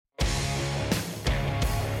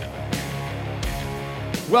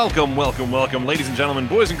Welcome, ladies and gentlemen,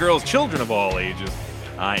 boys and girls, children of all ages.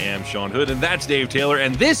 I am Sean Hood, and that's Dave Taylor,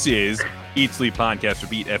 and this is Eat Sleep Podcast,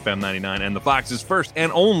 Repeat FM 99, and the Fox's first and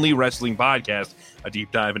only wrestling podcast, a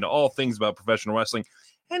deep dive into all things about professional wrestling,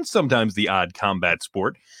 and sometimes the odd combat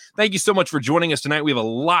sport. Thank you so much for joining us tonight. We have a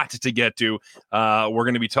lot to get to. We're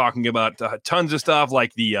going to be talking about tons of stuff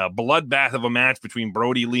like the bloodbath of a match between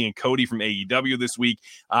Brody Lee and Cody from AEW this week,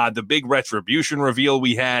 the big Retribution reveal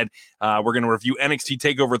we had. We're going to review NXT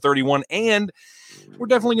TakeOver 31, and we're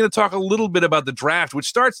definitely going to talk a little bit about the draft, which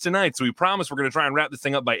starts tonight. So we promise we're going to try and wrap this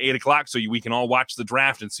thing up by 8 o'clock so we can all watch the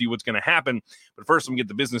draft and see what's going to happen. But first, let me get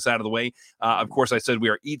the business out of the way. Of course, I said we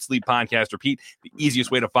are Eat Sleep Podcast Repeat. The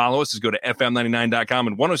easiest way to follow us is go to fm99.com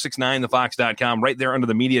and 1069thefox.com. Right there under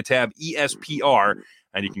the media tab, ESPR.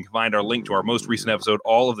 And you can find our link to our most recent episode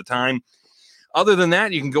all of the time. Other than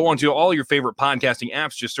that, you can go onto all your favorite podcasting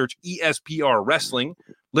apps. Just search ESPR Wrestling.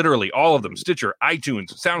 Literally, all of them. Stitcher,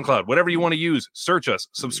 iTunes, SoundCloud, whatever you want to use. Search us,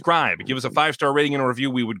 subscribe, give us a 5-star rating and a review.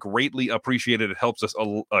 We would greatly appreciate it. It helps us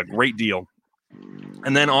a great deal.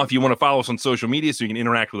 And then if you want to follow us on social media so you can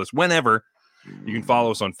interact with us whenever, you can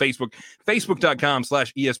follow us on Facebook,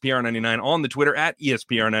 facebook.com/ESPR99, on the Twitter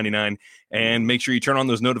 @ESPR99, and make sure you turn on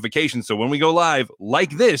those notifications so when we go live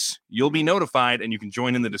like this, you'll be notified and you can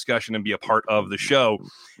join in the discussion and be a part of the show.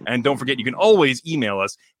 And don't forget, you can always email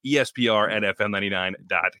us,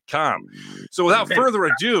 ESPR@FM99.com. So without further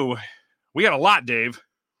ado, we got a lot, Dave.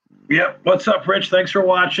 Yep. What's up, Rich? Thanks for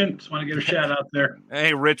watching. Just want to get a shout out there.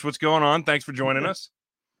 Hey, Rich, what's going on? Thanks for joining us.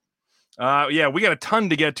 Yeah, we got a ton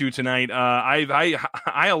to get to tonight.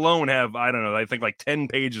 I alone have, I don't know, I think like 10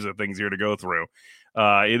 pages of things here to go through.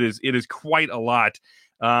 It is quite a lot.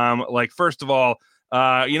 First of all,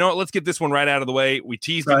 you know what? Let's get this one right out of the way. We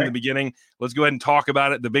teased it in the beginning. Let's go ahead and talk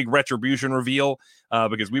about it. The big Retribution reveal,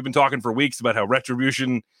 because we've been talking for weeks about how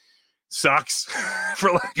Retribution sucks,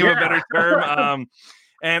 for lack of a better term.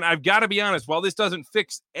 And I've got to be honest, while this doesn't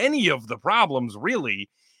fix any of the problems, really,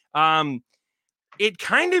 it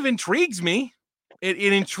kind of intrigues me. It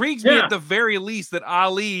intrigues me at the very least that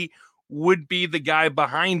Ali would be the guy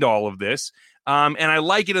behind all of this. And I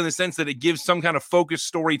like it in the sense that it gives some kind of focused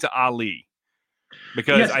story to Ali,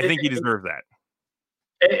 because I think he deserves that.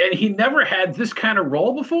 And he never had this kind of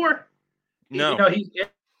role before. No.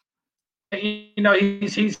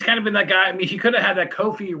 He's kind of been that guy. I mean, he could have had that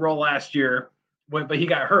Kofi role last year, but he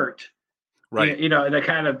got hurt. Right. And that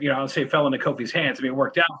kind of, I'll say fell into Kofi's hands. I mean, it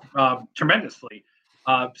worked out tremendously.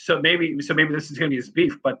 So maybe this is going to be his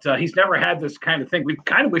beef, but he's never had this kind of thing. We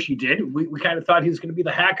kind of wish he did. We kind of thought he was going to be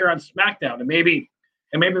the hacker on SmackDown, and maybe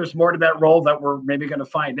there's more to that role that we're maybe going to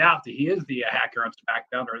find out that he is the hacker on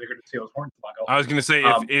SmackDown, or they're going to see his Hornswoggle. I was going to say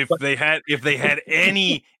if they had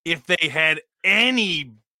any, I'm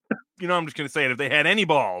just going to say it. If they had any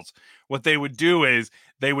balls, what they would do is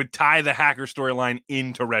they would tie the hacker storyline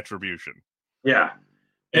into Retribution. Yeah.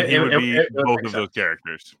 And it would be both of those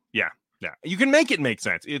characters. Yeah. Yeah. You can make it make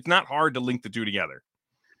sense. It's not hard to link the two together.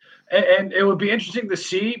 And it would be interesting to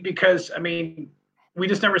see because, I mean, we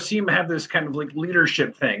just never see him have this kind of like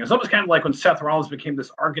leadership thing. It's almost kind of like when Seth Rollins became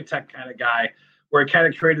this architect kind of guy where it kind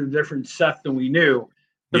of created a different Seth than we knew.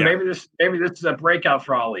 So maybe this is a breakout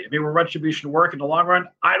for Ali. I mean, will Retribution work in the long run?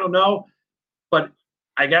 I don't know. But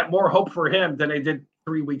I got more hope for him than I did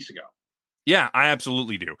 3 weeks ago. Yeah, I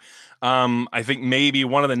absolutely do. I think maybe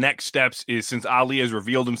one of the next steps is, since Ali has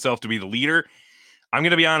revealed himself to be the leader, I'm going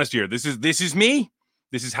to be honest here. This is me.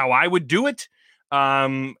 This is how I would do it.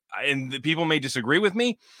 And the people may disagree with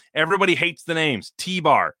me. Everybody hates the names: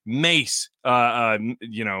 T-Bar, Mace, freaking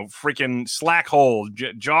Slackhole,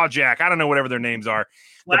 Jawjack. I don't know, whatever their names are.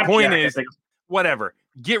 The point is, whatever.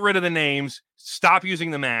 Get rid of the names. Stop using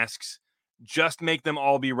the masks. Just make them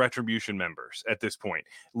all be Retribution members at this point.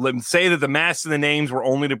 Let them say that the masks and the names were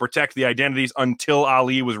only to protect the identities until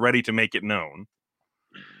Ali was ready to make it known.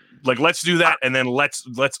 Like, let's do that, and then let's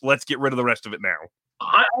get rid of the rest of it now.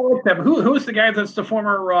 I like that. Who's the guy that's the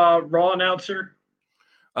former Raw announcer?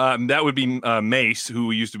 That would be Mace, who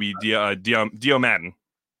used to be Dio Madden.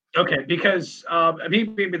 Okay, because he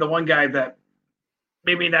may be the one guy that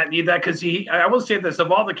maybe not need that, because I will say this,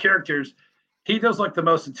 of all the characters, he does look the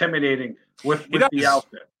most intimidating with the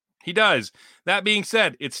outfit. He does. That being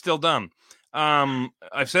said, it's still dumb.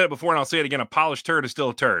 I've said it before and I'll say it again. A polished turd is still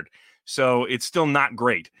a turd. So it's still not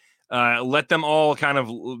great. Let them all kind of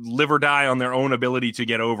live or die on their own ability to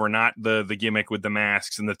get over, not the gimmick with the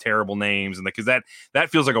masks and the terrible names, and because that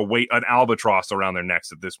feels like an albatross around their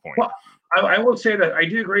necks at this point. Well, I will say that I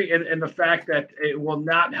do agree in the fact that it will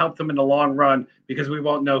not help them in the long run because we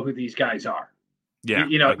won't know who these guys are. Yeah,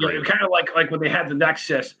 kind of like when they had the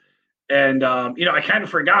Nexus, and I kind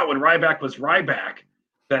of forgot when Ryback was Ryback,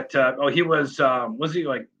 That he was he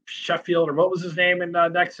like Sheffield or what was his name in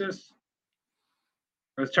Nexus?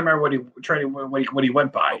 I was trying to remember what he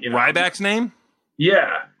went by. Ryback's name?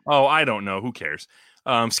 Yeah. Oh, I don't know. Who cares?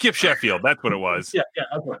 Skip Sheffield. That's what it was. yeah,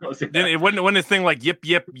 that's what it was. Yeah. It wasn't this thing like yip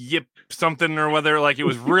something or whether like it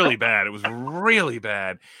was really bad. It was really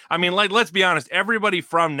bad. I mean, like let's be honest. Everybody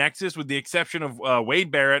from Nexus, with the exception of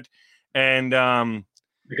Wade Barrett and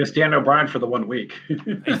because Dan O'Brien for the 1 week.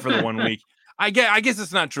 for the 1 week. I guess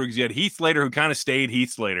it's not true because you had Heath Slater who kind of stayed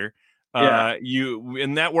Heath Slater.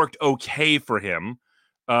 And that worked okay for him.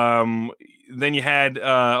 Then you had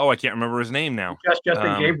I can't remember his name now.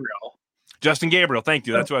 Justin Gabriel. Justin Gabriel, thank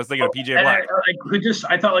you. That's what I was thinking of. PJ Black.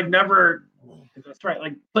 I thought like never. That's right.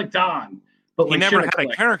 Like clicked on, but he never had a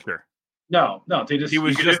character. No, he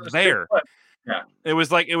was just there. Yeah, it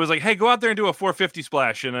was like, hey, go out there and do a 450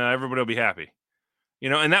 splash, and everybody will be happy.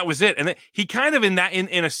 And that was it. And he kind of in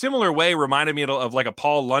a similar way reminded me of like a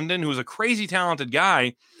Paul London, who was a crazy talented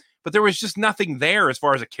guy, but there was just nothing there as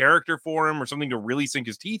far as a character for him or something to really sink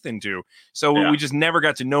his teeth into. So we just never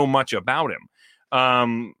got to know much about him.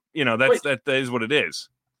 That is what it is.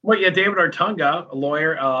 Well, yeah, David Artunga, a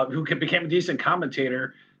lawyer who became a decent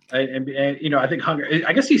commentator, and I think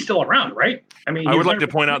I guess he's still around, right? I mean, I would like to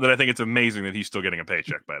point out that I think it's amazing that he's still getting a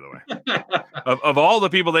paycheck. By the way, of all the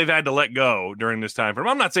people they've had to let go during this time frame,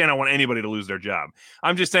 I'm not saying I want anybody to lose their job.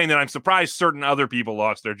 I'm just saying that I'm surprised certain other people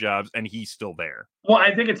lost their jobs and he's still there. Well,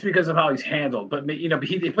 I think it's because of how he's handled, but he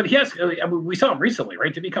has. I mean, we saw him recently,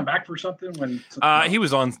 right? Did he come back for something he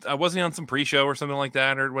was on? Was he on some pre-show or something like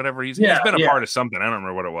that or whatever? He's been a part of something. I don't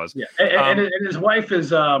remember what it was. Yeah, and his wife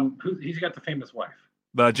is he's got the famous wife.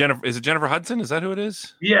 Jennifer, is it Jennifer Hudson? Is that who it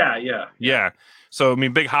is? Yeah. So I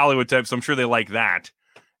mean, big Hollywood type. So I'm sure they like that,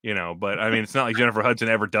 But I mean, it's not like Jennifer Hudson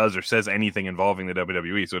ever does or says anything involving the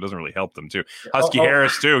WWE, so it doesn't really help them too. Husky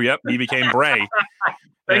Harris too. Yep, he became Bray.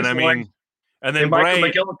 Thanks, and then Bray,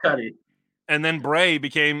 and then Bray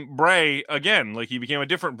became Bray again. Like he became a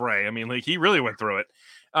different Bray. I mean, like he really went through it.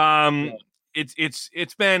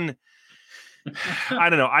 It's been.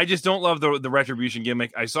 I don't know. I just don't love the retribution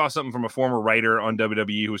gimmick. I saw something from a former writer on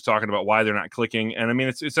WWE who was talking about why they're not clicking. And I mean,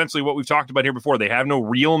 it's essentially what we've talked about here before. They have no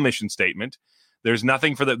real mission statement. There's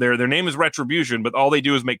nothing for their name is Retribution, but all they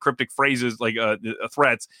do is make cryptic phrases like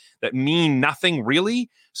threats that mean nothing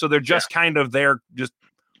really. So they're just kind of there, just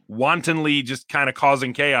wantonly, just kind of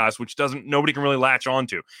causing chaos, which nobody can really latch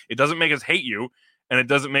onto. It doesn't make us hate you, and it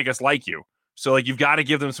doesn't make us like you. So like you've got to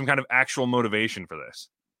give them some kind of actual motivation for this.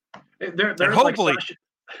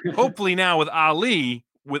 Hopefully now with Ali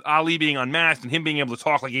being unmasked and him being able to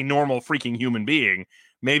talk like a normal freaking human being,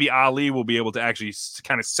 maybe Ali will be able to actually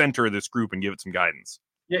kind of center this group and give it some guidance.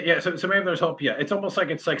 Yeah. So maybe there's hope. Yeah, it's almost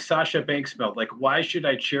like Sasha Banks felt like, why should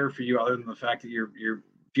I cheer for you other than the fact that you're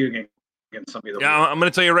feuding against somebody? I'm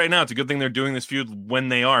going to tell you right now, it's a good thing they're doing this feud when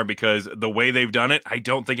they are, because the way they've done it, I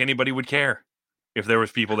don't think anybody would care if there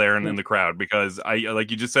was people there in the crowd, because I,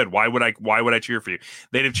 like you just said, why would I cheer for you?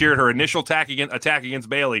 They'd have cheered her initial attack against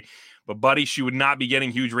Bayley, but buddy, she would not be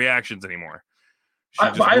getting huge reactions anymore. I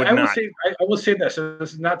will say this. So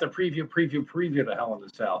this is not the preview to Hell in a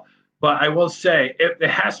Cell, but I will say it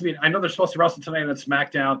has to be. I know they're supposed to wrestle tonight on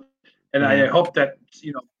SmackDown, and I hope that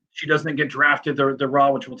she doesn't get drafted the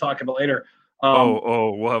Raw, which we'll talk about later.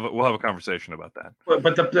 We'll have a conversation about that.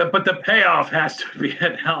 But the payoff has to be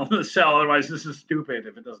at Hell in a Cell. Otherwise, this is stupid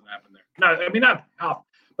if it doesn't happen there. No, I mean not payoff,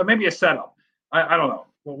 but maybe a setup. I don't know.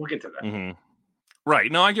 We'll get to that. Mm-hmm.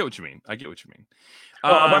 Right. No, I get what you mean.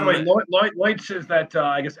 By the way, Lloyd says that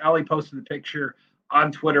I guess Ali posted the picture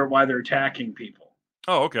on Twitter why they're attacking people.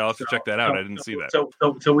 Oh, okay. I'll have to check that out. I didn't see that.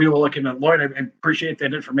 So we will look into Lloyd. I appreciate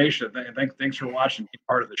that information. Thanks for watching. Be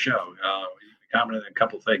part of the show. You commented on a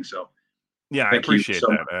couple things. So. Yeah, I appreciate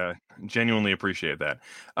that. Genuinely appreciate that.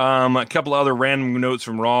 A couple of other random notes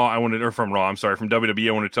from Raw. From WWE.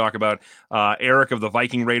 I wanted to talk about Eric of the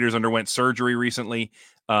Viking Raiders underwent surgery recently.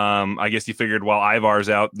 I guess he figured while Ivar's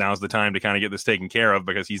out, now's the time to kind of get this taken care of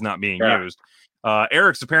because he's not being used.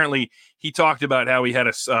 Eric's apparently, he talked about how he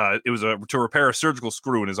had to repair a surgical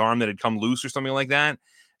screw in his arm that had come loose or something like that.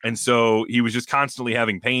 And so he was just constantly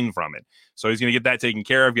having pain from it. So he's going to get that taken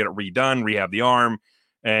care of, get it redone, rehab the arm.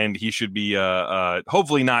 And he should be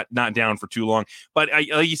hopefully not down for too long. But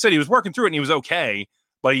like you said, he was working through it and he was okay.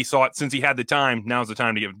 But he thought since he had the time, now's the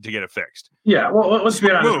time to get it fixed. Yeah, well, let's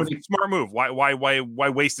be honest. Smart move. Why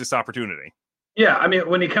waste this opportunity? Yeah, I mean,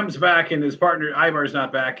 when he comes back and his partner Ivar's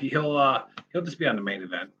not back, he'll just be on the main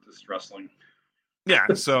event, just wrestling. Yeah,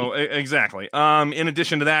 so exactly. In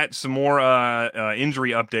addition to that, some more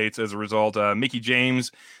injury updates as a result. Mickie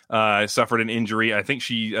James suffered an injury. I think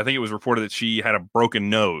it was reported that she had a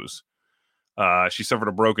broken nose. She suffered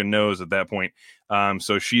a broken nose at that point.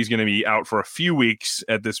 So she's going to be out for a few weeks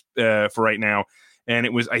at this for right now. And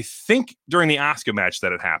it was, I think, during the Asuka match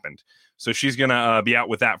that it happened. So she's going to be out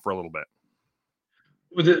with that for a little bit.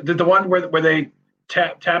 Was it the one where they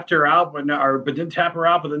tapped her out, but didn't tap her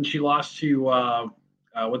out, but then she lost to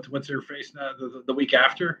what's her face now, the week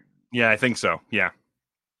after? Yeah, I think so. Yeah.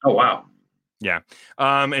 Oh wow. Yeah.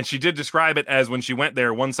 And she did describe it as when she went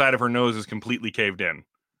there, one side of her nose is completely caved in.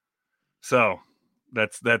 So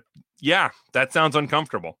that sounds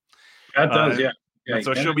uncomfortable. That does, yeah.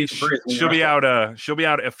 So she'll be out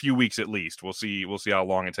a few weeks at least. We'll see how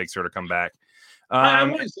long it takes her to come back. I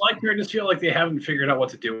always like her. I just feel like they haven't figured out what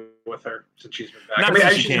to do with her since she's been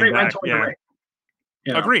back. She's a great mentor in the ring.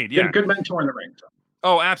 You know, agreed. Yeah, good mentor in the ring. So.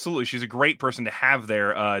 Oh, absolutely. She's a great person to have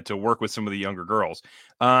there to work with some of the younger girls.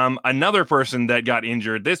 Another person that got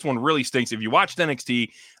injured, this one really stinks. If you watched NXT,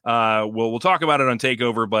 we'll talk about it on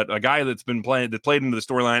TakeOver, but a guy that played into the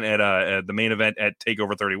storyline at the main event at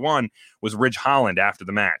TakeOver 31 was Ridge Holland after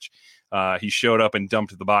the match. He showed up and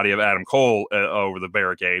dumped the body of Adam Cole over the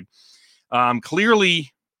barricade.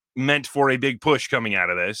 Clearly meant for a big push coming out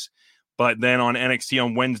of this, but then on NXT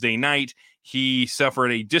on Wednesday night, he suffered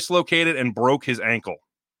a dislocated and broke his ankle,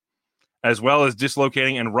 as well as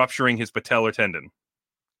dislocating and rupturing his patellar tendon.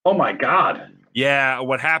 Oh, my God. Yeah,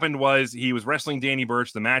 what happened was he was wrestling Danny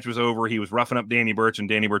Burch. The match was over. He was roughing up Danny Burch, and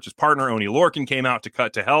Danny Burch's partner, Oney Lorcan, came out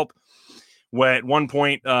to help. When at one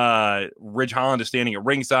point, Ridge Holland is standing at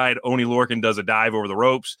ringside. Oney Lorcan does a dive over the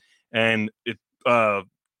ropes, and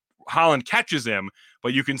Holland catches him,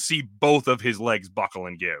 but you can see both of his legs buckle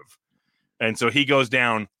and give. And so he goes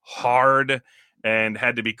down hard and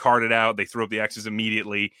had to be carted out. They threw up the X's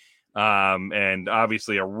immediately. And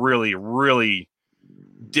obviously a really, really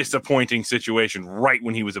disappointing situation right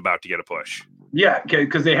when he was about to get a push. Yeah,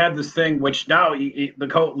 because they had this thing, which now the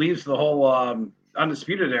coach leaves the whole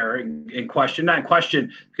Undisputed Era in question. Not in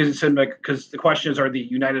question, because the question is, are they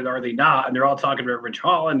united, are they not? And they're all talking about Ridge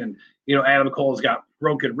Holland, and, Adam Cole's got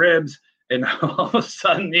broken ribs, and all of a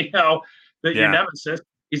sudden, your nemesis,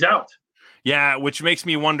 he's out. Yeah, which makes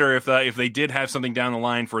me wonder if they did have something down the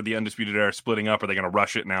line for the Undisputed Era splitting up, are they going to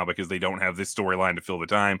rush it now because they don't have this storyline to fill the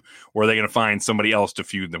time, or are they going to find somebody else to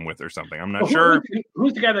feud them with or something? I'm not sure.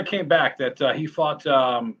 Who's the guy that came back that he fought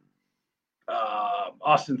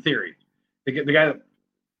Austin Theory? The guy that...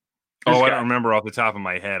 I don't remember off the top of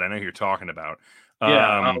my head. I know who you're talking about.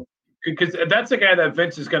 Yeah, because that's the guy that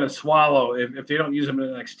Vince is going to swallow if they don't use him in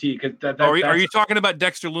NXT. Are you talking about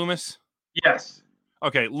Dexter Lumis? Yes.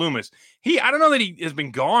 Okay, Lumis. I don't know that he has been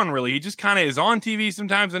gone, really. He just kind of is on TV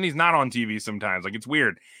sometimes, and he's not on TV sometimes. Like, it's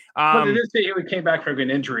weird. But it is that he came back from an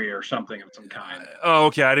injury or something of some kind. Oh,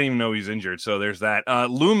 okay. I didn't even know he was injured, so there's that.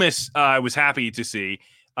 Lumis, I was happy to see.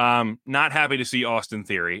 Not happy to see Austin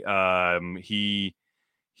Theory. I'm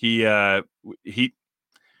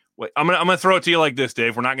gonna throw it to you like this,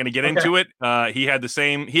 Dave. We're not gonna get into it. He has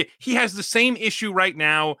the same issue right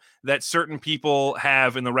now that certain people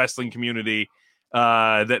have in the wrestling community.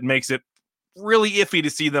 That makes it really iffy to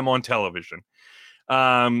see them on television.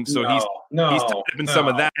 He's tied up in some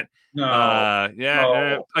of that.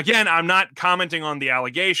 Again, I'm not commenting on the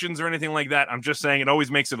allegations or anything like that. I'm just saying it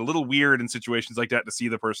always makes it a little weird in situations like that to see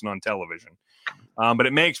the person on television. But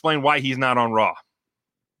it may explain why he's not on Raw.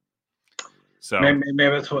 So maybe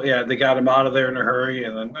that's what. Yeah, they got him out of there in a hurry,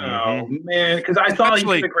 and then man, because I thought he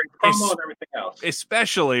did a great promo and everything else.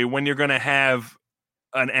 Especially when you're going to have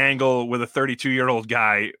an angle with a 32-year-old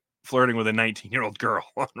guy flirting with a 19-year-old girl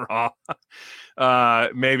on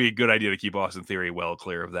Raw. Maybe a good idea to keep Austin Theory well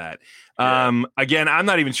clear of that. Again, I'm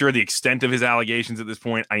not even sure the extent of his allegations at this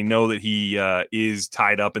point. I know that he is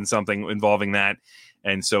tied up in something involving that.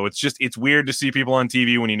 And so it's weird to see people on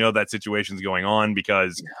TV when you know that situation's going on,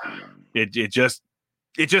 because it just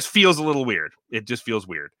feels a little weird. It just feels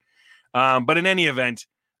weird. But in any event,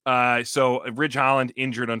 so Ridge Holland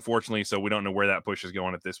injured, unfortunately, so we don't know where that push is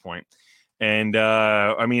going at this point. And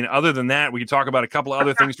other than that, we can talk about a couple of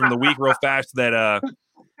other things from the week real fast. That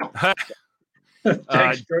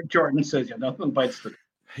Jordan says, nothing bites the.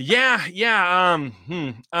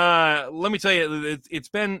 Let me tell you, it's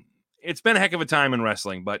been a heck of a time in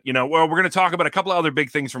wrestling. But we're going to talk about a couple of other big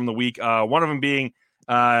things from the week. One of them being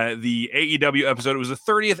the AEW episode. It was the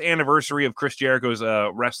 30th anniversary of Chris Jericho's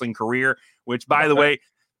wrestling career, which, by the way,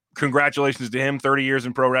 congratulations to him. 30 years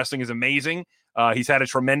in pro wrestling is amazing. He's had a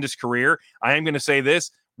tremendous career. I am going to say this,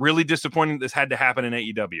 really disappointing that this had to happen in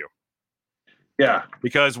AEW. Yeah.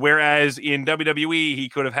 Because whereas in WWE, he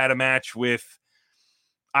could have had a match with,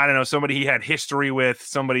 I don't know, somebody he had history with,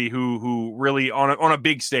 somebody who really on a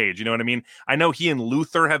big stage, you know what I mean? I know he and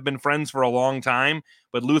Luther have been friends for a long time,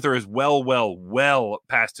 but Luther is well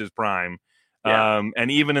past his prime. Yeah.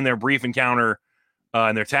 And even in their brief encounter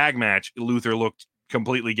in their tag match, Luther looked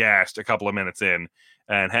completely gassed a couple of minutes in,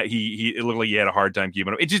 and it looked like he had a hard time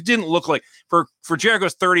keeping up. It just didn't look like for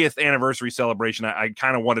Jericho's 30th anniversary celebration. I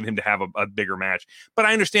kind of wanted him to have a bigger match, but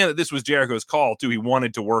I understand that this was Jericho's call too. He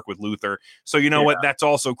wanted to work with Luther, so you know what? That's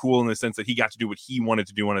also cool in the sense that he got to do what he wanted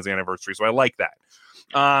to do on his anniversary. So I like that.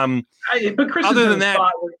 But Chris, other than that,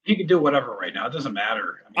 he can do whatever right now. It doesn't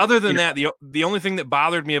matter. I mean, other than that, the only thing that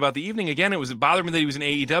bothered me about the evening, again, it bothered me that he was in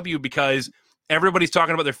AEW because everybody's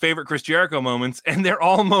talking about their favorite Chris Jericho moments, and they're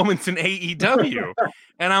all moments in AEW.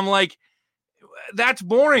 And I'm like, that's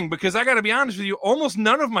boring because I got to be honest with you, almost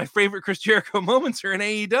none of my favorite Chris Jericho moments are in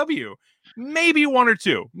AEW. Maybe one or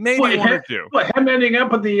two. What, him ending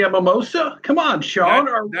up with the mimosa? Come on,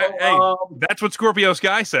 Sean. That's what Scorpio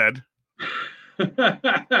Sky said.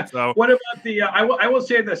 So, what about the? I will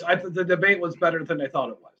say this: I thought the debate was better than I thought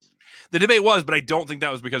it was. The debate was, but I don't think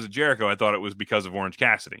that was because of Jericho. I thought it was because of Orange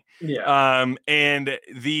Cassidy. Yeah. And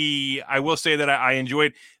I will say that I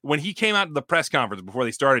enjoyed when he came out to the press conference before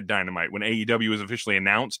they started Dynamite, when AEW was officially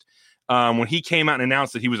announced. When he came out and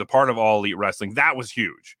announced that he was a part of All Elite Wrestling, that was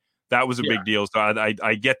huge. That was a big deal. So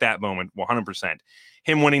I get that moment 100%.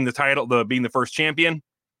 Him winning the title, being the first champion,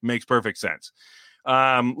 makes perfect sense.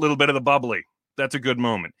 Little bit of the bubbly. That's a good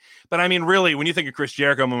moment. But I mean, really, when you think of Chris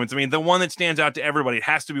Jericho moments, I mean, the one that stands out to everybody, it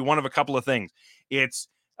has to be one of a couple of things. It's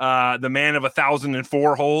the man of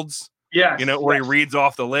 1,004 holds. Yes. You know, where he reads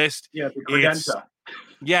off the list. Yeah, the credenza.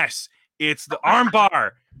 Yes. It's the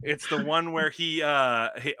armbar. It's the one where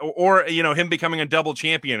him becoming a double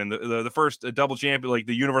champion and the first double champion, like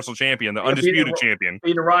the Universal Champion, the undisputed champion.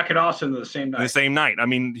 Beat a Rocket Austin the same night. The same night. I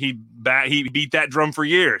mean, he beat that drum for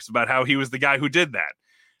years about how he was the guy who did that.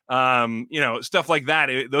 Stuff like that.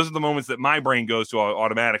 Those are the moments that my brain goes to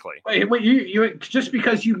automatically. Wait, you just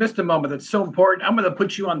because you missed a moment that's so important, I'm going to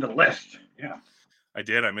put you on the list. Yeah, I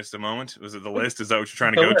did. I missed a moment. Was it the list? Is that what you're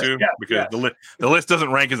trying to go to? Yeah, because the list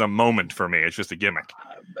doesn't rank as a moment for me. It's just a gimmick.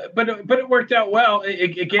 But it worked out well.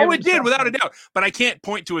 It did without a doubt. But I can't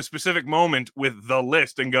point to a specific moment with the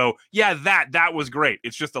list and go, yeah, that was great.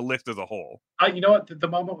 It's just a list as a whole. You know what? The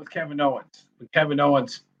moment with Kevin Owens.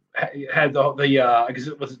 Had because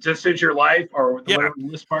it was This Is Your Life or the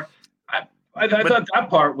list part. I thought that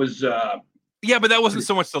part was. But that wasn't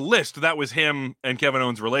so much the list. That was him and Kevin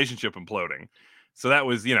Owens' relationship imploding. So that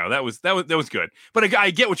was good. But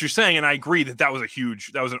I get what you're saying, and I agree that was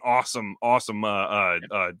an awesome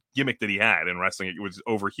gimmick that he had in wrestling. It was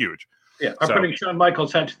over huge. Yeah, putting Shawn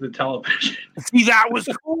Michaels head to the television. See, that was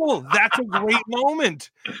cool. That's a great moment.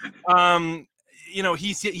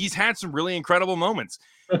 He's had some really incredible moments.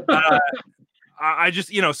 I just,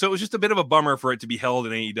 so it was just a bit of a bummer for it to be held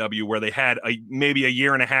in AEW where they had maybe a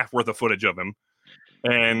year and a half worth of footage of him.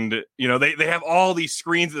 And, they have all these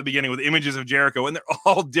screens at the beginning with images of Jericho, and they're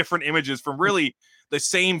all different images from really the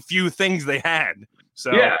same few things they had.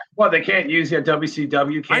 So yeah, well, they can't use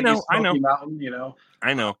WCW. I know. Mountain,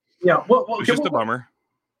 I know. Yeah, it's just a bummer.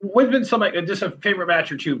 What's been just a favorite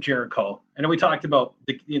match or two of Jericho? I know we talked about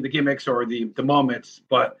the gimmicks or the moments,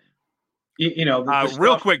 but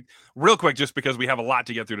real quick, just because we have a lot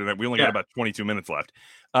to get through tonight. We only got about 22 minutes left.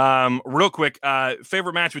 Real quick,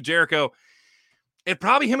 favorite match with Jericho. It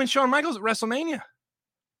probably him and Shawn Michaels at WrestleMania.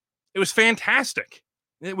 It was fantastic.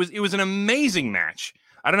 It was an amazing match.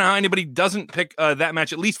 I don't know how anybody doesn't pick that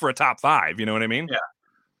match at least for a top 5. You know what I mean? Yeah.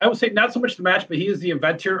 I would say not so much the match, but he is the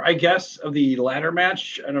inventor, I guess, of the ladder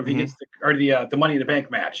match. I don't know if he gets the Money in the Bank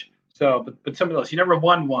match. So, but some of those, he never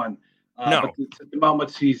won one. No. But the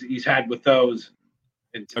moments he's had with those.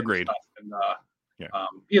 Agreed. And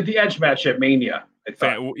the Edge match at Mania. I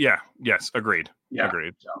thought. Yes. Agreed. Yeah.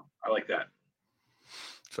 Agreed. So I like that.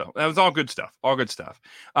 So that was all good stuff. All good stuff.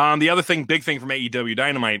 The other big thing from AEW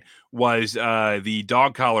Dynamite was the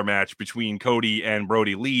dog collar match between Cody and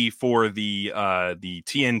Brody Lee for the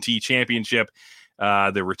TNT Championship.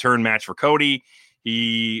 The return match for Cody.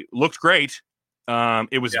 He looked great.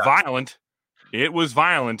 It was violent. It was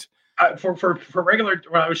violent. For regular,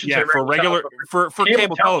 well, I should say for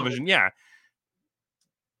cable television. Yeah.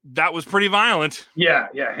 That was pretty violent. Yeah.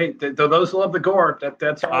 Hey, those love the gore.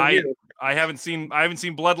 That's all I do. I haven't seen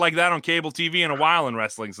blood like that on cable TV in a while in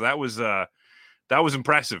wrestling, so that was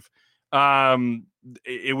impressive.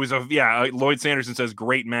 It was Lloyd Sanderson says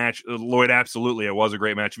great match. Lloyd, absolutely, it was a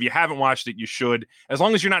great match. If you haven't watched it, you should. As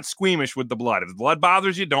long as you're not squeamish with the blood. If the blood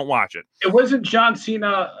bothers you, don't watch it. It wasn't John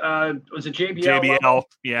Cena. Was it JBL? JBL,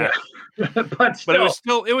 yeah. but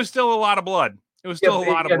it was still a lot of blood. It was still a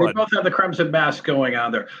lot of blood. They both had the Crimson Mask going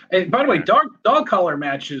on there. And by the way, dog collar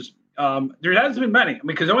matches. There hasn't been many. I mean,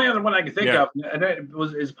 because the only other one I can think of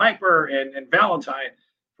is Piper and Valentine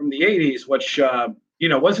from the '80s, which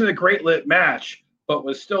wasn't a great lit match, but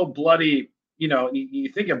was still bloody.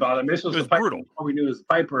 You think about it. This was the Piper brutal. We knew as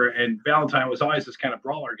Piper, and Valentine was always this kind of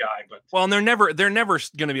brawler guy. But and they're never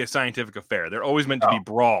going to be a scientific affair. They're always meant to be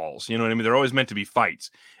brawls. You know what I mean? They're always meant to be fights.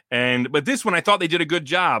 But this one, I thought they did a good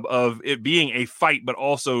job of it being a fight, but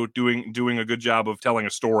also doing a good job of telling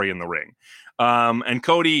a story in the ring. And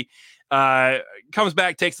Cody comes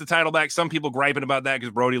back, takes the title back. Some people griping about that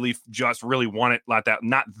because Brody Lee just really won it not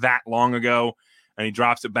that long ago, and he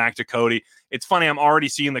drops it back to Cody. It's funny. I'm already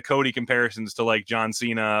seeing the Cody comparisons to like John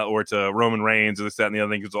Cena or to Roman Reigns or this, that, and the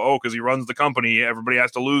other thing. Because he runs the company, everybody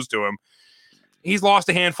has to lose to him. He's lost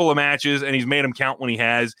a handful of matches, and he's made them count when he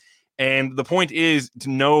has. And the point is to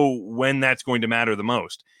know when that's going to matter the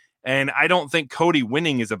most. And I don't think Cody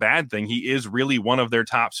winning is a bad thing. He is really one of their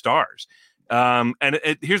top stars.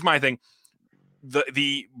 Here's my thing.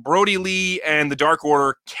 The Brody Lee and the Dark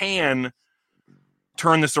Order can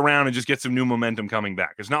turn this around and just get some new momentum coming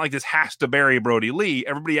back. It's not like this has to bury Brody Lee.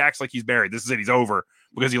 Everybody acts like he's buried. This is it. He's over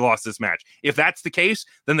because he lost this match. If that's the case,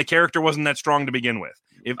 then the character wasn't that strong to begin with.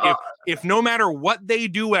 If no matter what they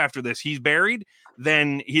do after this, he's buried,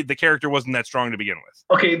 then the character wasn't that strong to begin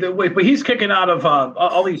with. Okay, but he's kicking out of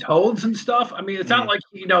all these holds and stuff. I mean, it's not like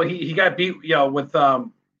he got beat with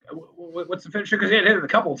what's the finisher, because he had hit it a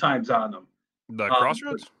couple of times on them. The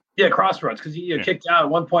Crossroads. Yeah, Crossroads, because he kicked out at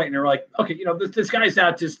one point, and they're like, okay, this guy's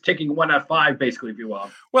not just taking one F5, basically, if you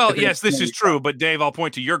will. Well, yes, this is true, but Dave, I'll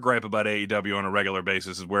point to your gripe about AEW on a regular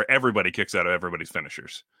basis is where everybody kicks out of everybody's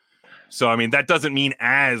finishers. So, I mean, that doesn't mean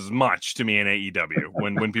as much to me in AEW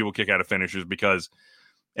when people kick out of finishers, because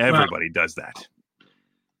everybody does that.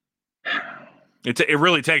 It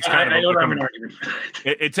really takes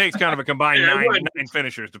it takes kind of a combined nine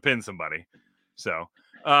finishers to pin somebody. So,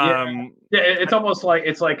 it's almost like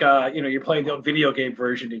you're playing the old video game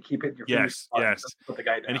version. You keep hitting your fingers. Yes.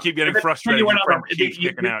 And you keep getting frustrated. Keeps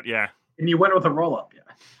kicking out. Yeah. And you went with a roll up. Yeah.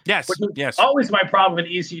 Yes. Always my problem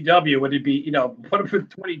in ECW would it be, put up with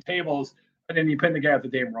 20 tables and then you pin the guy with the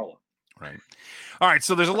damn roll up. Right. All right.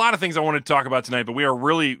 So there's a lot of things I wanted to talk about tonight, but we are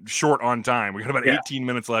really short on time. We got about 18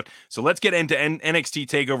 minutes left. So let's get into NXT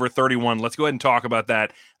TakeOver 31. Let's go ahead and talk about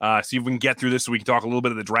that. See if we can get through this so we can talk a little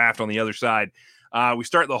bit of the draft on the other side. We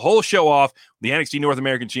start the whole show off the NXT North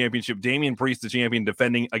American Championship. Damian Priest, the champion,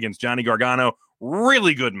 defending against Johnny Gargano.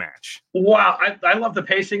 Really good match. Wow, I love the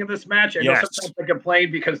pacing of this match. I know sometimes I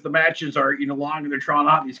complain because the matches are long and they're drawn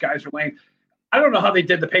out. And these guys are lame. I don't know how they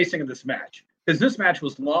did the pacing of this match, because this match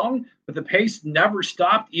was long, but the pace never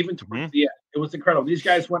stopped even towards the end. It was incredible. These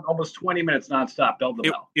guys went almost 20 minutes nonstop, bell to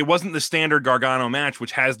bell. It wasn't the standard Gargano match,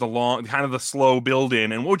 which has the long, kind of the slow build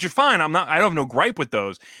in, and which is fine. I don't have no gripe with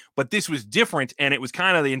those, but this was different, and it was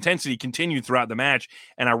kind of the intensity continued throughout the match,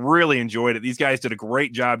 and I really enjoyed it. These guys did a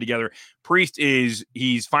great job together. Priest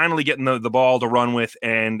he's finally getting the ball to run with,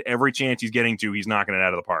 and every chance he's getting to, he's knocking it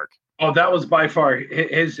out of the park. Oh, that was by far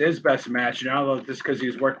his best match. I don't know if this because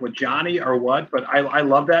he's working with Johnny or what, but I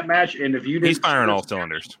love that match. And if you didn't, he's firing all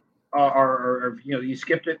cylinders. Or you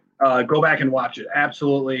skipped it, go back and watch it.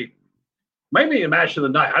 Absolutely, maybe a match of the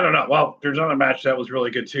night. I don't know. Well, there's another match that was really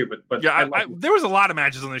good too. But yeah, there was a lot of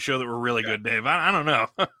matches on the show that were really good, Dave. I don't know.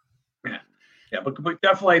 but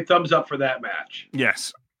definitely thumbs up for that match.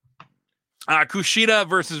 Yes. Kushida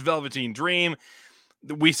versus Velveteen Dream.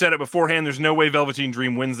 We said it beforehand. There's no way Velveteen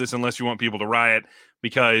Dream wins this unless you want people to riot,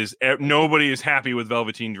 because nobody is happy with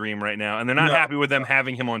Velveteen Dream right now, and they're not happy with them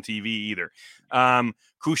having him on TV either.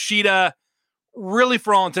 Kushida, really,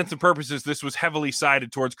 for all intents and purposes, this was heavily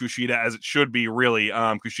sided towards Kushida, as it should be. Really,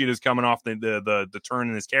 Kushida's coming off the turn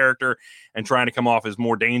in his character and trying to come off as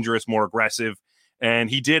more dangerous, more aggressive, and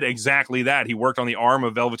he did exactly that. He worked on the arm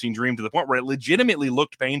of Velveteen Dream to the point where it legitimately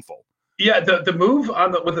looked painful. Yeah, the move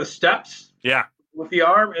with the steps. Yeah. With the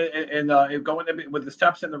arm and going with the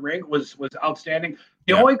steps in the ring was outstanding.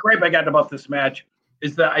 The only gripe I got about this match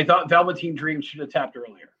is that I thought Velveteen Dream should have tapped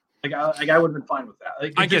earlier. I would have been fine with that.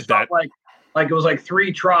 I get that. Like it was like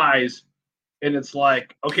 3 tries, and it's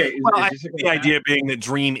like, okay. The idea being that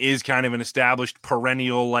Dream is kind of an established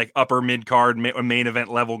perennial, like upper mid card main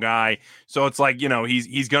event level guy, so it's like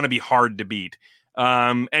he's going to be hard to beat.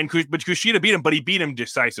 But Kushida beat him, but he beat him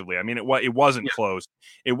decisively. I mean, it wasn't close.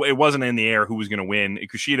 It wasn't in the air who was going to win.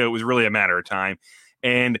 Kushida, it was really a matter of time.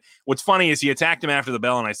 And what's funny is he attacked him after the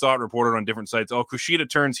bell, and I saw it reported on different sites. Oh, Kushida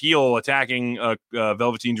turns heel attacking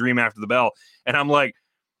Velveteen Dream after the bell, and I'm like,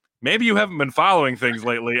 maybe you haven't been following things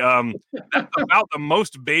lately. That's about the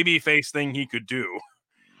most babyface thing he could do.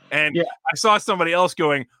 And I saw somebody else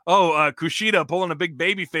going, Kushida pulling a big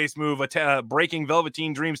babyface move, breaking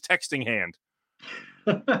Velveteen Dream's texting hand.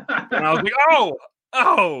 And I was like,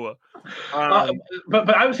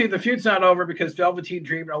 but obviously the feud's not over because Velveteen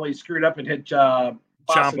Dream only screwed up and hit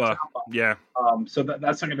Ciampa. Yeah. So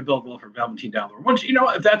that's not going to build well for Velveteen down the road. Once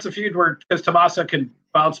if that's a feud where because Tommaso can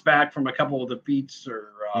bounce back from a couple of defeats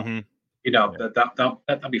or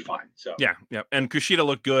that'll be fine. So yeah. And Kushida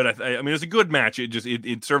looked good. I mean, it was a good match.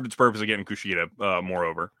 It served its purpose of getting Kushida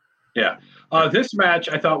moreover. Yeah. This match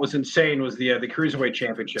I thought was insane was the Cruiserweight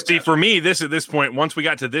Championship. See, for me, at this point, once we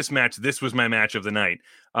got to this match, this was my match of the night.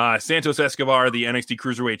 Santos Escobar, the NXT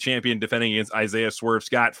Cruiserweight Champion, defending against Isaiah Swerve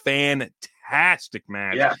Scott. Fantastic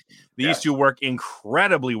match. Yeah. These two work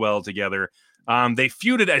incredibly well together. They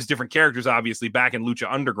feuded as different characters, obviously, back in Lucha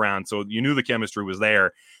Underground, so you knew the chemistry was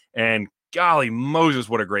there. And golly Moses,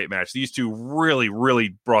 what a great match. These two really,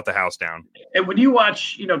 really brought the house down. And when you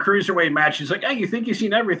watch, Cruiserweight matches, like, hey, you think you've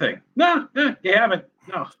seen everything. No, you haven't.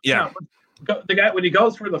 No. Yeah. No. The guy, when he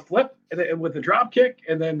goes for the flip and with the drop kick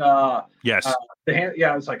and then the hand,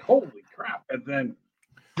 I was like, holy crap. And then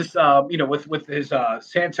just, with his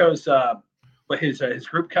Santos, with his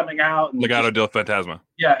group coming out. And Legado del Fantasma.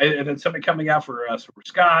 Yeah. And then somebody coming out for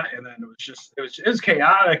Scott. And then it was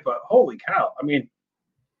chaotic, but holy cow. I mean,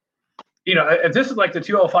 if this is like the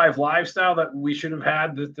 205 Live style that we should have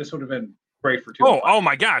had, this would have been great for 205. Oh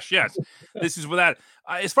my gosh, yes. This is without,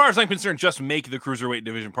 as far as I'm concerned, just make the Cruiserweight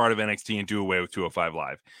division part of NXT and do away with 205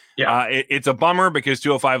 Live. Yeah. It's a bummer because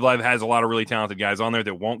 205 Live has a lot of really talented guys on there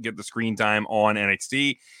that won't get the screen time on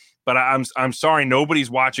NXT. But I'm sorry,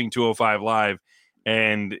 nobody's watching 205 Live,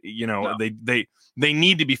 and they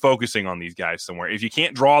need to be focusing on these guys somewhere. If you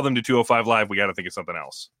can't draw them to 205 Live, we got to think of something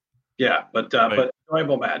else. Yeah, but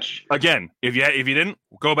enjoyable match. Again, if you didn't,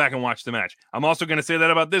 go back and watch the match. I'm also going to say that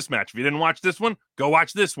about this match. If you didn't watch this one, go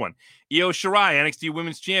watch this one. Io Shirai, NXT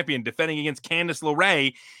Women's Champion, defending against Candice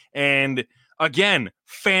LeRae. And again,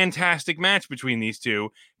 fantastic match between these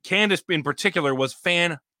two. Candice in particular was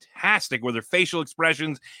fantastic with her facial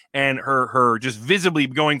expressions and her just visibly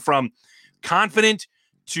going from confident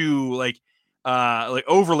to like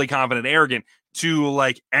overly confident, arrogant to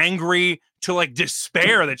like angry to like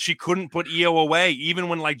despair that she couldn't put Io away, even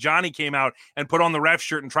when like Johnny came out and put on the ref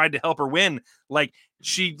shirt and tried to help her win. Like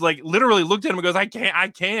she like literally looked at him and goes, I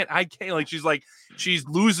can't. Like she's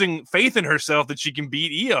losing faith in herself that she can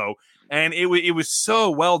beat Io. And it was so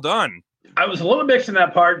well done. I was a little mixed in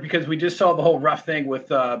that part because we just saw the whole rough thing with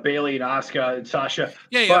Bayley and Asuka and Sasha.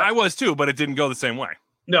 Yeah, I was too, but it didn't go the same way.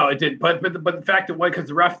 No, it didn't. But the fact that because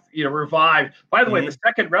the ref revived. By the way, the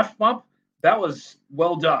second ref bump, that was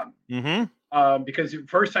well done. Mm-hmm. Because the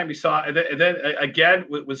first time we saw it, and then again,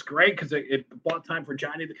 it was great because it bought time for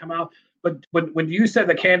Johnny to come out. But when you said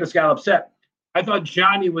that Candice got upset, I thought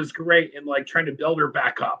Johnny was great in like trying to build her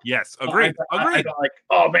back up. Yes, agreed. I thought like,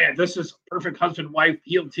 oh man, this is perfect husband-wife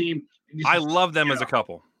heel team. I love them as a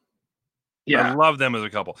couple. Yeah, I love them as a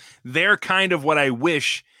couple. They're kind of what I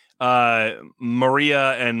wish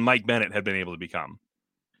Maria and Mike Bennett had been able to become.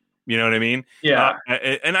 You know what I mean? Yeah.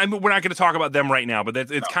 And we're not going to talk about them right now, but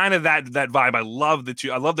it's kind of that vibe. I love the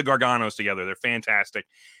two. I love the Garganos together. They're fantastic.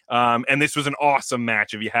 And this was an awesome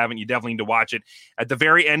match. If you haven't, you definitely need to watch it. At the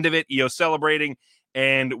very end of it, Io celebrating,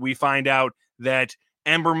 and we find out that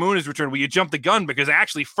Ember Moon is returned. Well, you jumped the gun because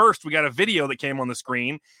actually first we got a video that came on the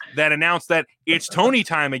screen that announced that it's Tony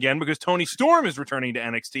time again because Tony Storm is returning to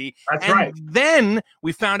NXT. That's right. Then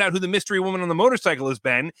we found out who the mystery woman on the motorcycle has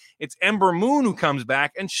been. It's Ember Moon who comes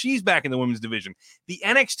back, and she's back in the women's division. The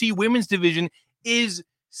NXT women's division is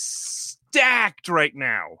stacked right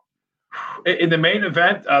now. In the main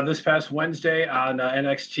event this past Wednesday on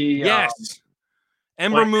NXT. Yes.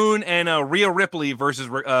 Ember Moon and Rhea Ripley versus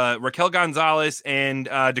Raquel Gonzalez and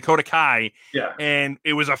Dakota Kai. Yeah, and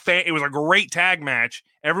it was a great tag match.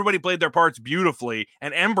 Everybody played their parts beautifully,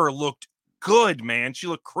 and Ember looked good, man. She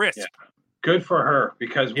looked crisp. Yeah. Good for her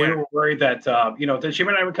because we were worried that that she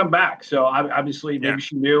might not even come back. So obviously maybe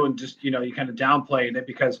she knew and just you kind of downplayed it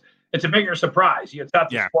because it's a bigger surprise. It's not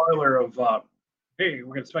the spoiler of hey,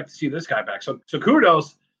 we're gonna expect to see this guy back. So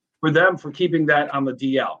kudos for them for keeping that on the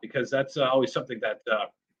DL because that's always something that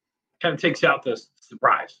kind of takes out the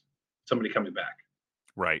surprise, somebody coming back.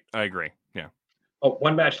 Right. I agree. Yeah. Oh,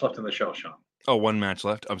 one match left in the show, Sean. Oh, one match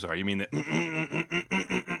left. I'm sorry. You mean that?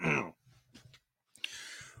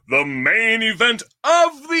 The main event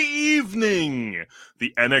of the evening.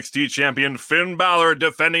 The NXT champion Finn Balor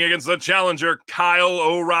defending against the challenger Kyle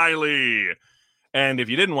O'Reilly. And if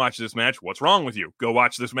you didn't watch this match, what's wrong with you? Go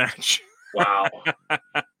watch this match. Wow.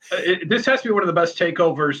 This has to be one of the best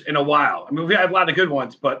takeovers in a while. I mean, we had a lot of good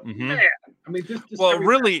ones, but man, I mean, just well,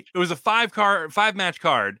 really, it was a five match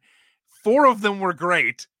card. 4 of them were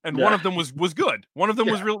great, and one of them was good. One of them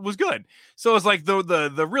was good. So it's like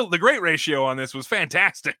the great ratio on this was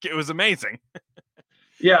fantastic. It was amazing.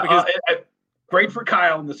 Yeah, because, great for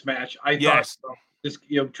Kyle in this match. I yes. thought just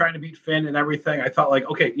trying to beat Finn and everything. I thought like,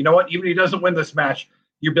 okay, you know what? Even if he doesn't win this match,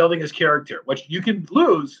 you're building his character, which you can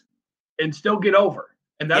lose and still get over.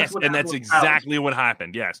 And that's that's exactly what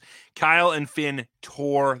happened. Yes, Kyle and Finn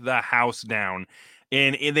tore the house down,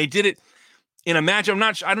 and they did it in a match. I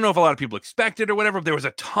don't know if a lot of people expected or whatever, but there was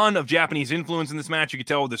a ton of Japanese influence in this match. You could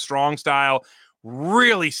tell with the strong style,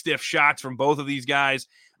 really stiff shots from both of these guys.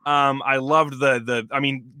 I loved I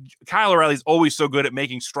mean, Kyle O'Reilly's always so good at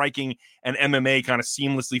making striking and MMA kind of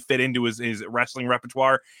seamlessly fit into his wrestling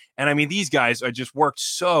repertoire. And I mean, these guys are just worked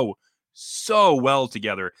so well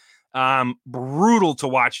together. Brutal to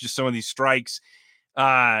watch just some of these strikes.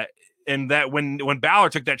 And that when Balor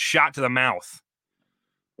took that shot to the mouth.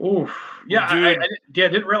 Oof. Yeah, I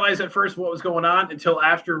didn't realize at first what was going on until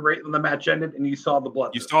after right when the match ended and you saw the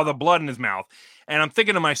blood. You saw the blood in his mouth. And I'm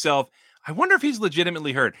thinking to myself, I wonder if he's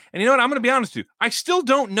legitimately hurt. And you know what? I'm going to be honest with you. I still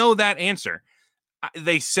don't know that answer.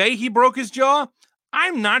 They say he broke his jaw.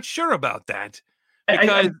 I'm not sure about that.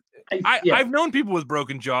 Because I've known people with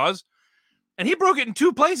broken jaws, and he broke it in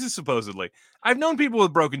 2 places, supposedly. I've known people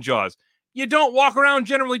with broken jaws. You don't walk around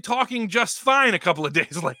generally talking just fine a couple of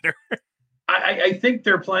days later. I think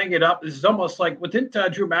they're playing it up. This is almost like, didn't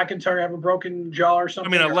Drew McIntyre have a broken jaw or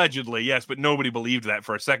something? I mean, allegedly, yes, but nobody believed that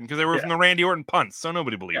for a second because they were from the Randy Orton punts, so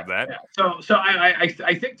nobody believed that. Yeah. So I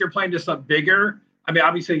think they're playing this up bigger. I mean,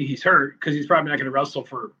 obviously he's hurt because he's probably not going to wrestle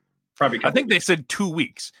for probably. I think they said 2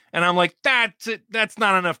 weeks, and I'm like, that's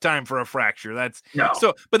not enough time for a fracture.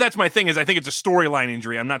 But that's my thing is I think it's a storyline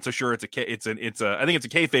injury. I'm not so sure I think it's a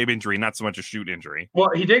kayfabe injury, not so much a shoot injury. Well,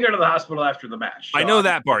 he did go to the hospital after the match. So I know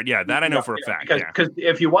that part. Yeah, that I know for a fact. Because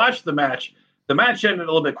if you watch the match ended a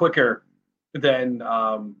little bit quicker than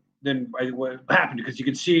what happened because you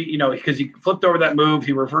could see, because he flipped over that move,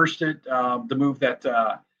 he reversed it, the move that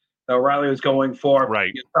O'Reilly was going for.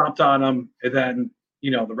 Right. He stomped on him, and then.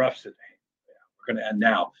 The ref said, "Hey, we're going to end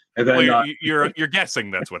now." And then you're guessing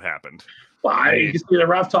that's what happened. Well, you can see the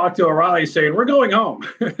ref talk to O'Reilly saying, "We're going home."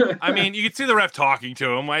 I mean, you can see the ref talking to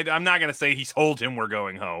him. I'm not going to say he told him we're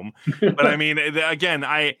going home, but I mean, again,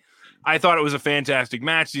 I thought it was a fantastic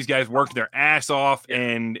match. These guys worked their ass off,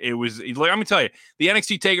 and it was. Let me tell you, the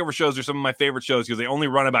NXT Takeover shows are some of my favorite shows because they only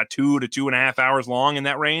run about 2 to 2.5 hours long in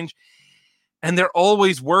that range, and they're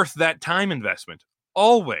always worth that time investment.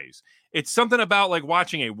 Always. It's something about like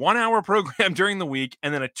watching a 1 hour program during the week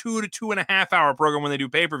and then a 2 to 2.5 hour program when they do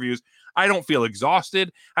pay-per-views. I don't feel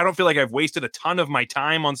exhausted. I don't feel like I've wasted a ton of my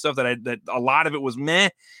time on stuff that a lot of it was meh.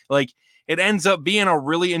 Like it ends up being a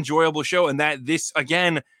really enjoyable show. And that this,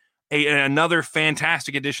 again, another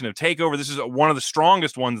fantastic edition of TakeOver. This is one of the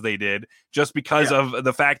strongest ones they did just because of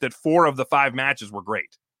the fact that 4 of the 5 matches were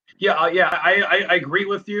great. I agree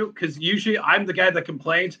with you because usually I'm the guy that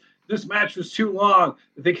complains this match was too long.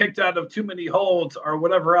 They kicked out of too many holds or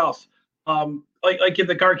whatever else. Like in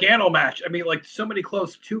the Gargano match. I mean, like so many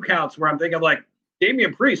close 2 counts where I'm thinking like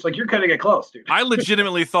Damian Priest, like you're cutting it close, dude. I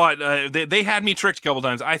legitimately thought they had me tricked a couple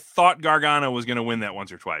times. I thought Gargano was going to win that once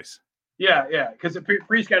or twice. Yeah, because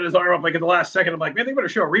Priest got his arm up like in the last second. I'm like, man, they better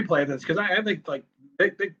show a replay of this because I think like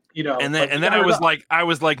they. And then I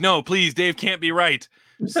was like, no, please, Dave can't be right.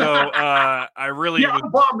 So I really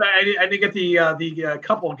I'm bummed that I didn't get the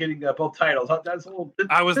couple getting both titles. That's a little.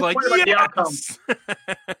 I was like, yes! The outcome.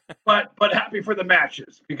 but happy for the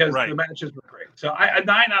matches because the matches were great. So a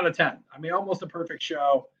 9 out of 10. I mean, almost a perfect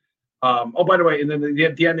show. By the way, and then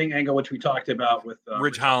the ending angle, which we talked about with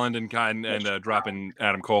Ridge Holland and dropping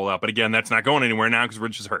Adam Cole out. But again, that's not going anywhere now because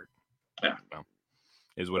Ridge is hurt. Yeah, so,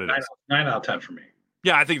 is what it is. 9 out of 10 for me.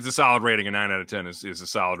 Yeah, I think it's a solid rating. A 9 out of 10 is a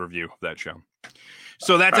solid review of that show.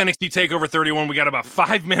 So that's NXT TakeOver 31. We got about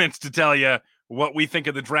 5 minutes to tell you what we think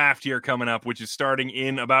of the draft here coming up, which is starting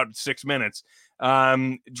in about 6 minutes.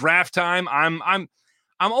 Draft time. I'm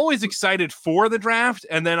always excited for the draft,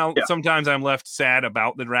 and then sometimes I'm left sad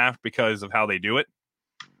about the draft because of how they do it.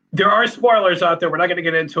 There are spoilers out there. We're not going to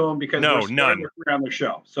get into them because none around the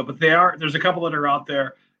show. So, but there's a couple that are out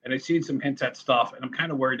there, and I've seen some hints at stuff, and I'm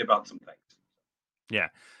kind of worried about some things. Yeah.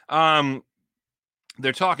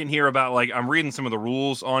 They're talking here about, like, I'm reading some of the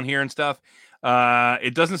rules on here and stuff.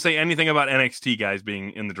 It doesn't say anything about NXT guys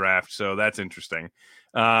being in the draft, so that's interesting.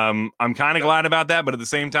 I'm kind of glad about that, but at the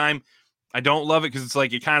same time, I don't love it because it's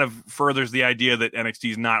like it kind of furthers the idea that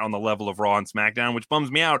NXT is not on the level of Raw and SmackDown, which bums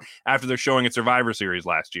me out after they're showing at Survivor Series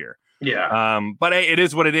last year. Yeah. But hey, it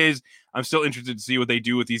is what it is. I'm still interested to see what they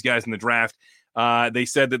do with these guys in the draft. They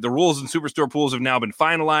said that the rules in Superstore pools have now been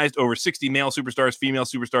finalized. Over 60 male superstars, female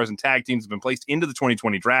superstars, and tag teams have been placed into the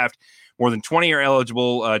 2020 draft. More than 20 are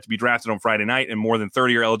eligible to be drafted on Friday night, and more than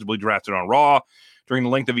 30 are eligible to be drafted on Raw. During the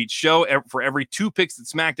length of each show, for every 2 picks that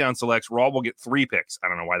SmackDown selects, Raw will get 3 picks. I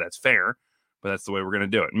don't know why that's fair, but that's the way we're going to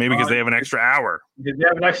do it. Maybe because they have an extra hour. They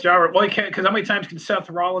have an extra hour. Well, you can't, because how many times can Seth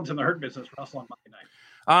Rollins and the Hurt Business wrestle on Monday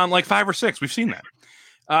night? Like 5 or 6. We've seen that.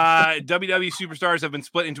 WWE superstars have been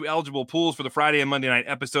split into eligible pools for the Friday and Monday night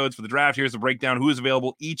episodes for the draft. Here's the breakdown: who is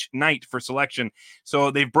available each night for selection.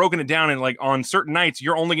 So they've broken it down, and like on certain nights,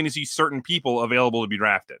 you're only going to see certain people available to be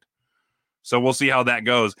drafted. So we'll see how that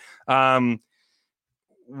goes.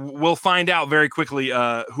 We'll find out very quickly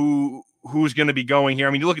who's going to be going here.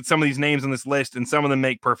 I mean, you look at some of these names on this list, and some of them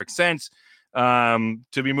make perfect sense to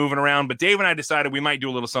be moving around. But Dave and I decided we might do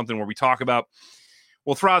a little something where we talk about.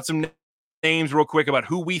 We'll throw out some names real quick about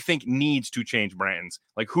who we think needs to change brands,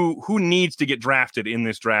 like who needs to get drafted in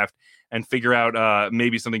this draft, and figure out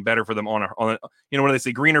maybe something better for them on a what do they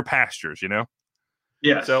say, greener pastures,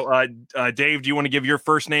 Yeah. So Dave, do you want to give your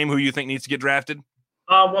first name who you think needs to get drafted?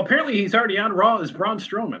 Well, apparently he's already on Raw as Braun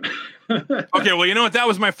Strowman. Okay, well, you know what? That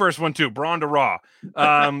was my first one too, Braun to Raw,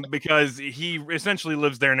 because he essentially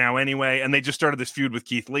lives there now anyway, and they just started this feud with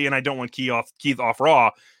Keith Lee, and I don't want Keith off Raw.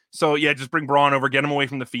 So yeah, just bring Braun over, get him away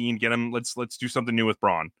from the Fiend, get him. Let's do something new with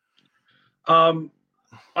Braun. I'll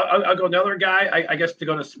go another guy. I guess to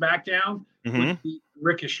go to SmackDown would be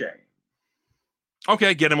Ricochet.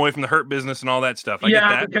 Okay, get him away from the Hurt Business and all that stuff. I get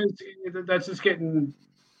that. Because that's just getting.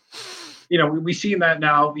 We've seen that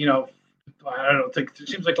now. I don't think it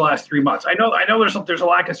seems like the last 3 months. I know there's a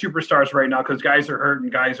lack of superstars right now because guys are hurt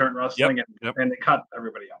and guys aren't wrestling, and they cut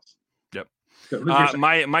everybody else. Yep.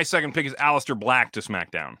 My second pick is Aleister Black to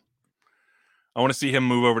SmackDown. I want to see him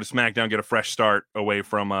move over to SmackDown, get a fresh start away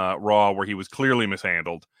from Raw, where he was clearly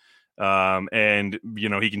mishandled. And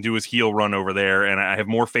he can do his heel run over there, and I have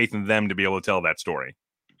more faith in them to be able to tell that story.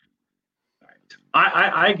 All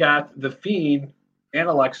right. I got the Fiend and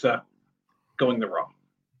Alexa going to Raw.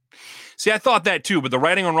 See, I thought that too, but the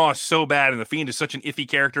writing on Raw is so bad, and the Fiend is such an iffy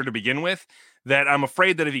character to begin with, that I'm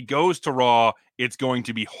afraid that if he goes to Raw, it's going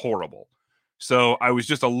to be horrible. So I was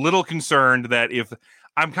just a little concerned that if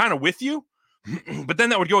I'm kind of with you, but then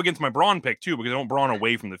that would go against my Braun pick too, because I want Braun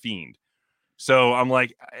away from the Fiend. So I'm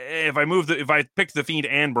like, if I picked the Fiend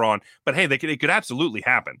and Braun, but hey, it could absolutely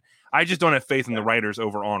happen. I just don't have faith in the writers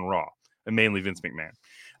over on Raw, and mainly Vince McMahon.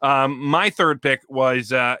 My third pick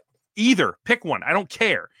was either pick one. I don't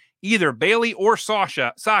care. Either Bayley or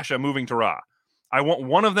Sasha moving to Raw. I want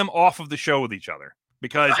one of them off of the show with each other,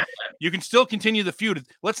 because you can still continue the feud.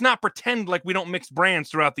 Let's not pretend like we don't mix brands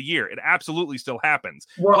throughout the year. It absolutely still happens.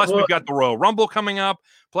 Plus, we've got the Royal Rumble coming up.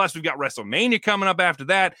 Plus, we've got WrestleMania coming up after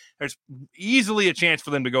that. There's easily a chance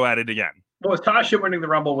for them to go at it again. Well, Sasha winning the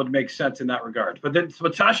Rumble would make sense in that regard.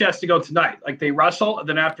 But Sasha has to go tonight. Like, they wrestle, and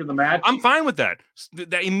then after the match. I'm fine with that.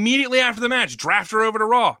 Immediately after the match, draft her over to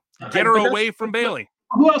Raw. Get her away from Bayley.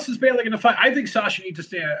 Who else is Bayley going to fight? I think Sasha needs to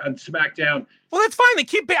stay on SmackDown. Well, that's fine.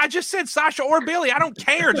 I just said Sasha or Bayley. I don't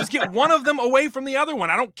care. Just get one of them away from the other one.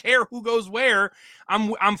 I don't care who goes where.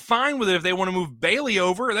 I'm fine with it. If they want to move Bayley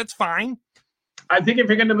over, that's fine. I think if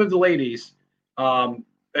you're going to move the ladies, if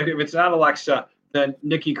it's not Alexa, then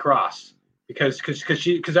Nikki Cross, because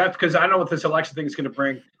I know what this Alexa thing is going to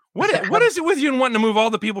bring. What is it with you and wanting to move all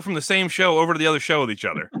the people from the same show over to the other show with each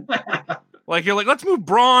other? Like, you're like, let's move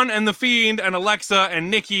Braun and the Fiend and Alexa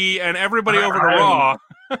and Nikki and everybody over to Raw.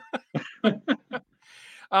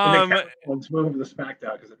 Let's move to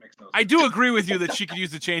SmackDown because it makes no sense. I do agree with you that she could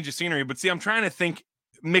use the change of scenery, but see, I'm trying to think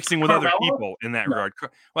mixing with other people in that regard.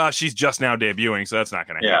 Well, she's just now debuting, so that's not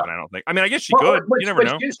going to happen, I don't think. I mean, I guess she could. You never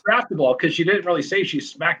know. She's draftable because she didn't really say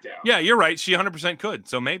she's SmackDown. Yeah, you're right. She 100% could,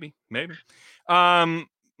 so maybe.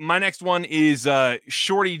 My next one is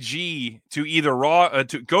Shorty G to either Raw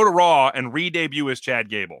to go to Raw and re-debut as Chad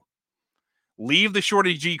Gable. Leave the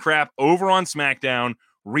Shorty G crap over on SmackDown.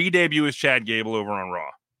 Re-debut as Chad Gable over on Raw.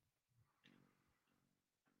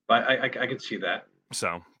 I could see that.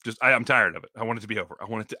 So I'm tired of it. I want it to be over. I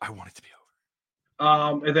want it to be over.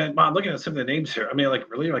 And then I'm looking at some of the names here. I mean, like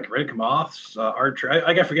really, like Riddick Moss, Archer.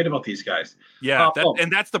 I got to forget about these guys. Yeah,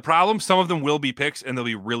 and that's the problem. Some of them will be picks, and they'll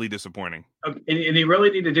be really disappointing. And you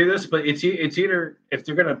really need to do this, but it's either if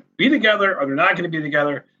they're going to be together or they're not going to be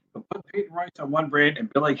together. But put Peyton Royce on one brand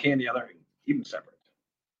and Billy Kay on the other, and keep them separate.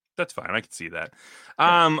 That's fine. I can see that.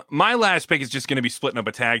 My last pick is just going to be splitting up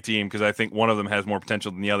a tag team because I think one of them has more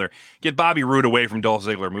potential than the other. Get Bobby Roode away from Dolph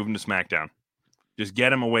Ziggler. Move him to SmackDown. Just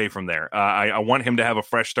get him away from there. I want him to have a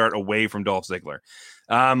fresh start away from Dolph Ziggler.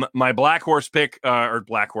 My Black Horse pick, or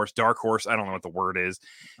Black Horse, Dark Horse, I don't know what the word is,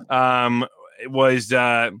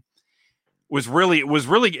 was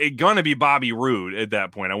really going to be Bobby Roode at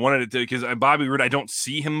that point. I wanted it to, because Bobby Roode, I don't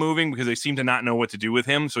see him moving because they seem to not know what to do with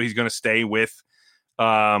him. So he's going to stay with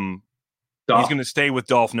Dolph. He's going to stay with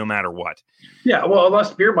Dolph no matter what. Yeah, well,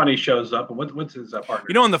 unless Beer Money shows up, and what's his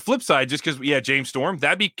partner? On the flip side, just because James Storm,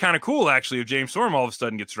 that'd be kind of cool actually if James Storm all of a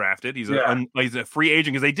sudden gets drafted. He's a free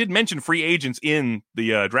agent because they did mention free agents in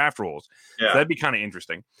the draft rules. Yeah, so that'd be kind of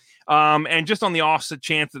interesting. And just on the offset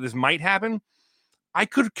chance that this might happen, I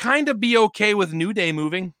could kind of be okay with New Day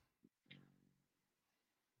moving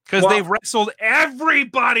because they've wrestled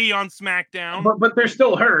everybody on SmackDown, but they're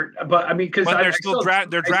still hurt. But I mean, because they're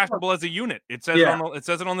they're draftable as a unit. It says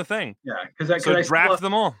it on the thing. Yeah, because I draft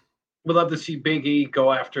them all. We'd love to see Big E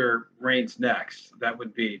go after Reigns next. That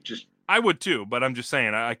would be just. I would too, but I'm just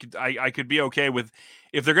saying I could be okay with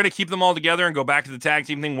if they're going to keep them all together and go back to the tag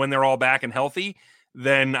team thing when they're all back and healthy.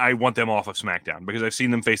 Then I want them off of SmackDown because I've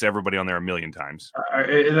seen them face everybody on there a million times.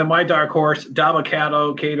 And then my dark horse,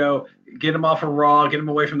 Dabba-Kato, get him off of Raw, get him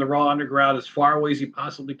away from the Raw Underground as far away as he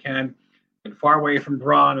possibly can, and far away from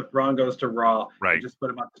Braun if Braun goes to Raw. Right. Just put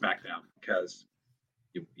him on SmackDown because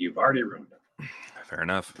you've already ruined it. Fair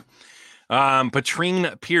enough. Patrine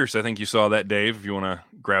Pierce, I think you saw that, Dave, if you want to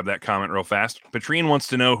grab that comment real fast. Patrine wants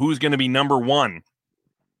to know who's going to be number one.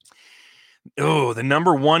 Oh, the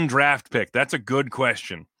number one draft pick. That's a good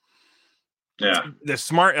question. Yeah.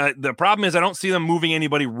 The problem is I don't see them moving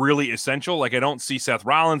anybody really essential. Like I don't see Seth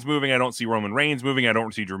Rollins moving. I don't see Roman Reigns moving. I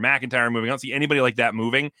don't see Drew McIntyre moving. I don't see anybody like that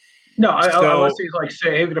moving. No, I see like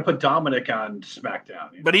say, hey, we're going to put Dominic on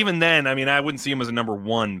SmackDown. But even then, I mean, I wouldn't see him as a number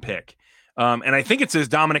one pick. And I think it says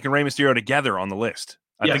Dominic and Rey Mysterio together on the list.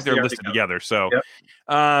 I think they're listed together. So,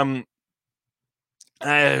 Naomi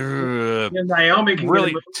can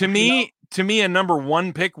really, to me, a number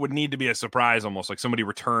one pick would need to be a surprise, almost like somebody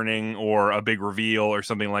returning or a big reveal or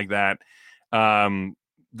something like that,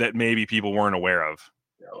 that maybe people weren't aware of.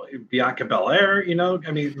 Bianca Belair, I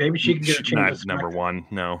mean, maybe she can get a chance. Not number one.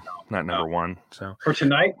 No, not number one. So for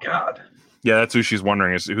tonight, God. Yeah, that's who she's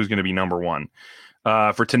wondering is who's going to be number one.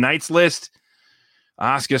 For tonight's list,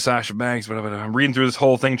 Asuka, Sasha Banks, whatever. I'm reading through this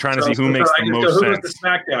whole thing trying to see who makes the most sense. Who goes to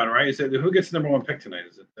SmackDown, right? Is it who gets the number one pick tonight?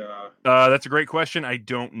 Is it? That's a great question. I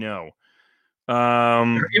don't know. At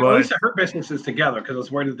least her business is together because I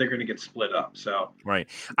was worried that they're going to get split up. So right,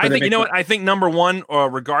 I think what I think number one,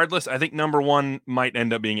 regardless, I think number one might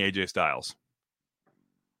end up being AJ Styles.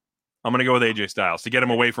 I'm going to go with AJ Styles to get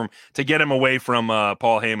him away from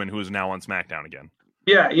Paul Heyman, who is now on SmackDown again.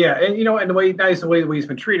 Yeah, and and the way he's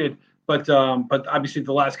been treated, but obviously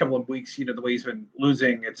the last couple of weeks, the way he's been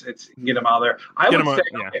losing, it's get him out of there. I would say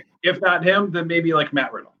if not him, then maybe like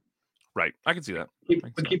Matt Riddle. Right, I can see that.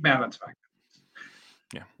 Keep Matt on SmackDown.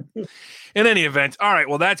 Yeah. In any event, all right,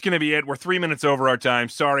 well, that's going to be it. We're 3 minutes over our time.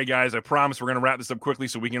 Sorry, guys. I promise we're going to wrap this up quickly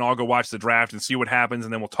so we can all go watch the draft and see what happens,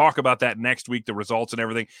 and then we'll talk about that next week, the results and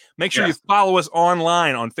everything. Make sure you follow us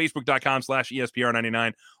online on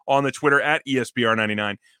Facebook.com/ESPR99, on the Twitter at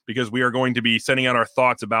ESPR99, because we are going to be sending out our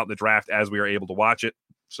thoughts about the draft as we are able to watch it.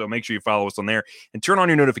 So make sure you follow us on there and turn on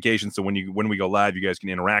your notifications so when we go live, you guys can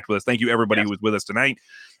interact with us. Thank you, everybody who was with us tonight.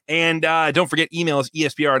 And don't forget, email us,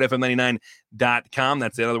 espr@fm99.com.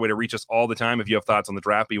 That's the other way to reach us all the time if you have thoughts on the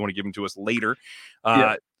draft, but you want to give them to us later.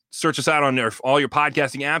 Search us out on all your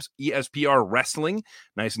podcasting apps, ESPR Wrestling.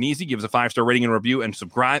 Nice and easy. Give us a 5-star rating and review and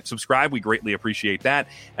subscribe. We greatly appreciate that.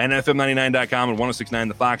 And FM99.com and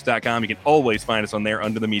 1069thefox.com. You can always find us on there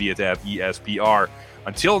under the media tab, ESPR.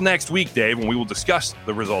 Until next week, Dave, when we will discuss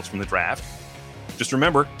the results from the draft, just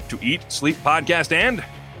remember to eat, sleep, podcast, and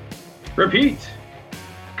repeat.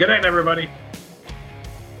 Good night, everybody.